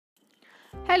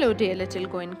Hello dear little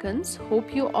Goenkans,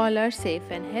 hope you all are safe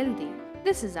and healthy.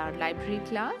 This is our library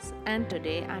class and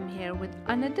today I'm here with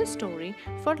another story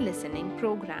for listening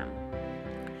program.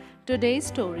 Today's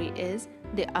story is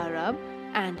The Arab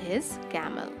and His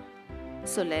Camel.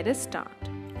 So let us start.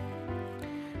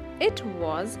 It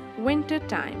was winter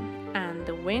time and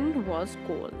the wind was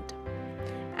cold.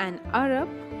 An Arab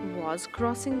was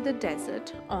crossing the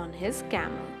desert on his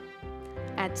camel.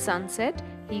 At sunset,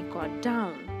 he got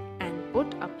down and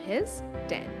put up his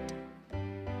tent.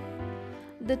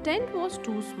 The tent was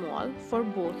too small for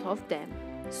both of them,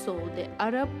 so the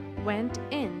Arab went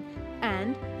in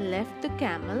and left the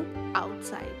camel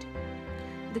outside.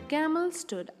 The camel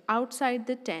stood outside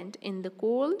the tent in the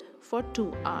cold for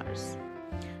 2 hours.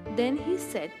 Then he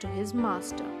said to his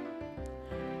master,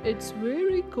 "It's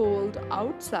very cold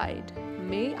outside.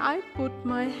 May I put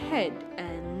my head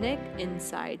and neck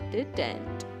inside the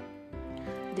tent?"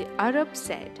 The Arab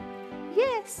said,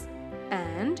 "Yes,"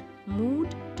 and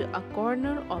moved to a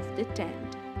corner of the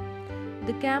tent.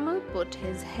 The camel put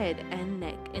his head and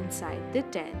neck inside the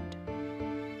tent.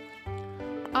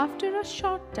 After a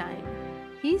short time,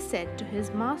 he said to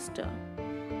his master,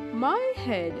 "My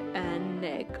head and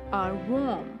neck are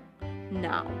warm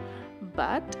now,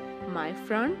 but my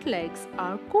front legs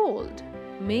are cold.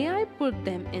 May I put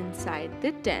them inside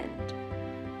the tent?"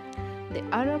 The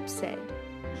Arab said,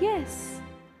 "Yes,"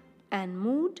 and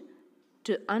moved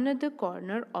to another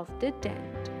corner of the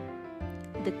tent.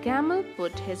 The camel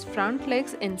put his front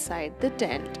legs inside the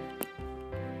tent.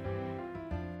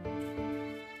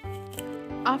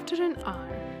 After an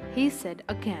hour, he said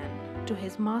again to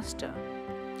his master,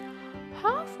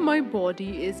 "Half my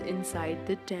body is inside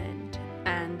the tent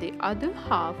and the other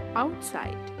half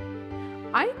outside.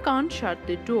 I can't shut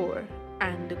the door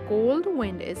and the cold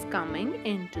wind is coming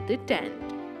into the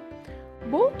tent.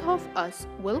 Both of us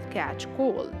will catch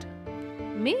cold.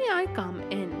 May I come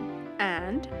in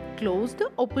and close the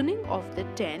opening of the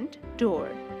tent door?"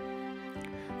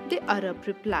 The Arab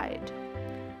replied,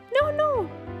 No,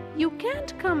 you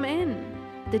can't come in.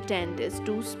 The tent is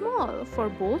too small for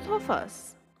both of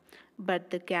us." But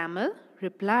the camel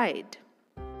replied,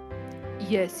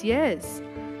 Yes,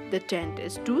 the tent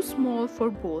is too small for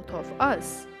both of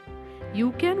us.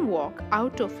 You can walk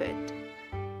out of it."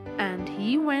 And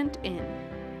he went in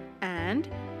and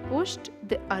pushed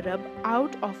the Arab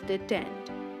out of the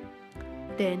tent.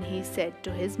 Then he said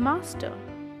to his master,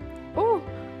 "Oh,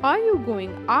 are you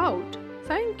going out?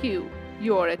 Thank you.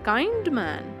 You're a kind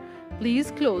man.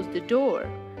 Please close the door.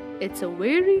 It's a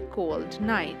very cold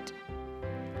night."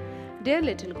 Dear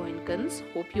little Goenkans,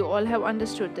 hope you all have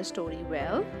understood the story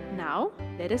well. Now,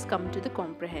 let us come to the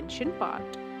comprehension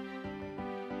part.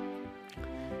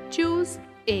 Choose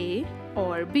A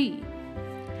or B.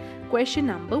 Question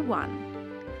number 1.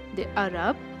 The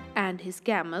Arab and his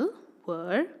camel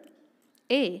were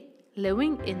A.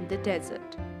 Living in the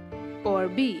desert, or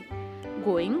B.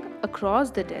 Going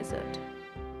across the desert.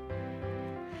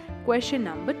 Question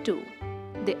number 2.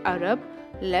 The Arab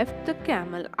left the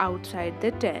camel outside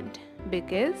the tent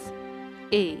because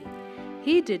A.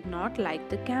 He did not like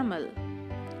the camel,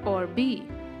 or B.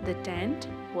 The tent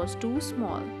was too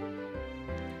small.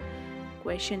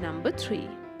 Question number 3.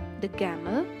 The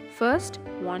camel first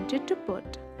wanted to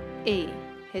put A.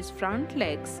 His front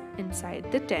legs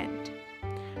inside the tent,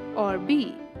 or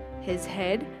B. His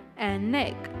head and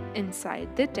neck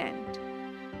inside the tent.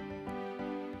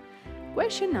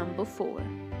 Question number 4.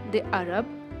 The Arab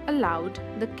allowed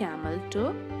the camel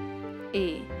to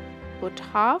A. Put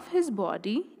half his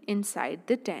body inside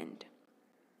the tent,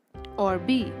 or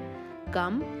B.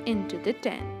 Come into the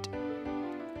tent.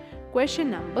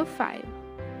 Question number 5.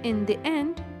 In the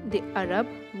end, the Arab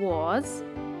was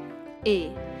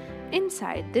A.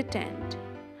 Inside the tent,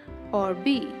 or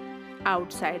B.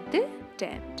 Outside the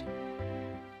tent.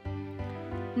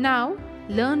 Now,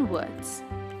 learn words.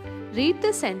 Read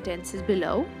the sentences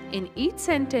below. In each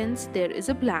sentence, there is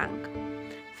a blank.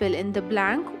 Fill in the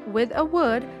blank with a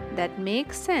word that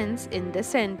makes sense in the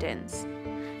sentence.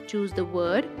 Choose the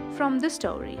word from the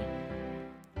story.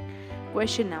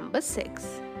 Question number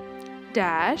 6.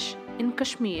 Dash in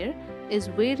Kashmir is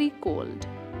very cold.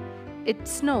 It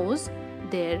snows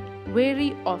there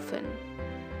very often.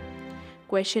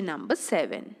 Question number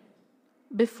 7.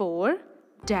 Before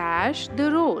dash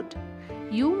the road,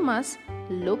 you must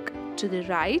look to the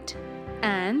right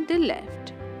and the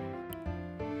left.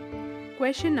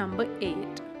 Question number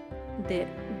 8. The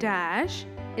dash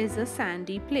is a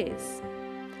sandy place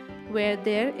where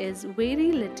there is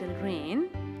very little rain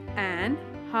and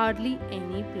hardly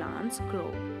any plants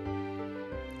grow.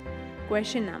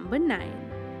 Question number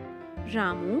 9.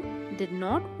 Ramu did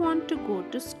not want to go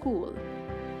to school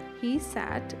he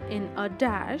sat in a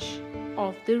dash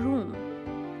of the room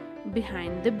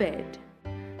behind the bed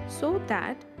so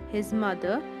that his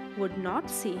mother would not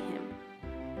see him.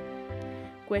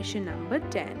 Question number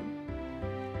 10.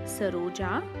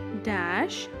 Saroja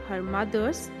dash her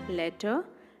mother's letter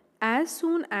as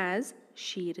soon as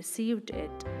she received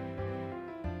it.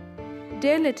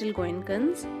 Dear little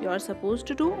Goenkans, you are supposed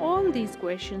to do all these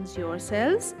questions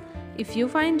yourselves. If you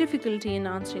find difficulty in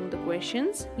answering the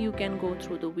questions, you can go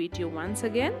through the video once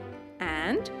again.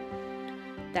 And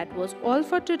that was all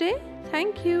for today.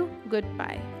 Thank you.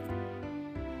 Goodbye.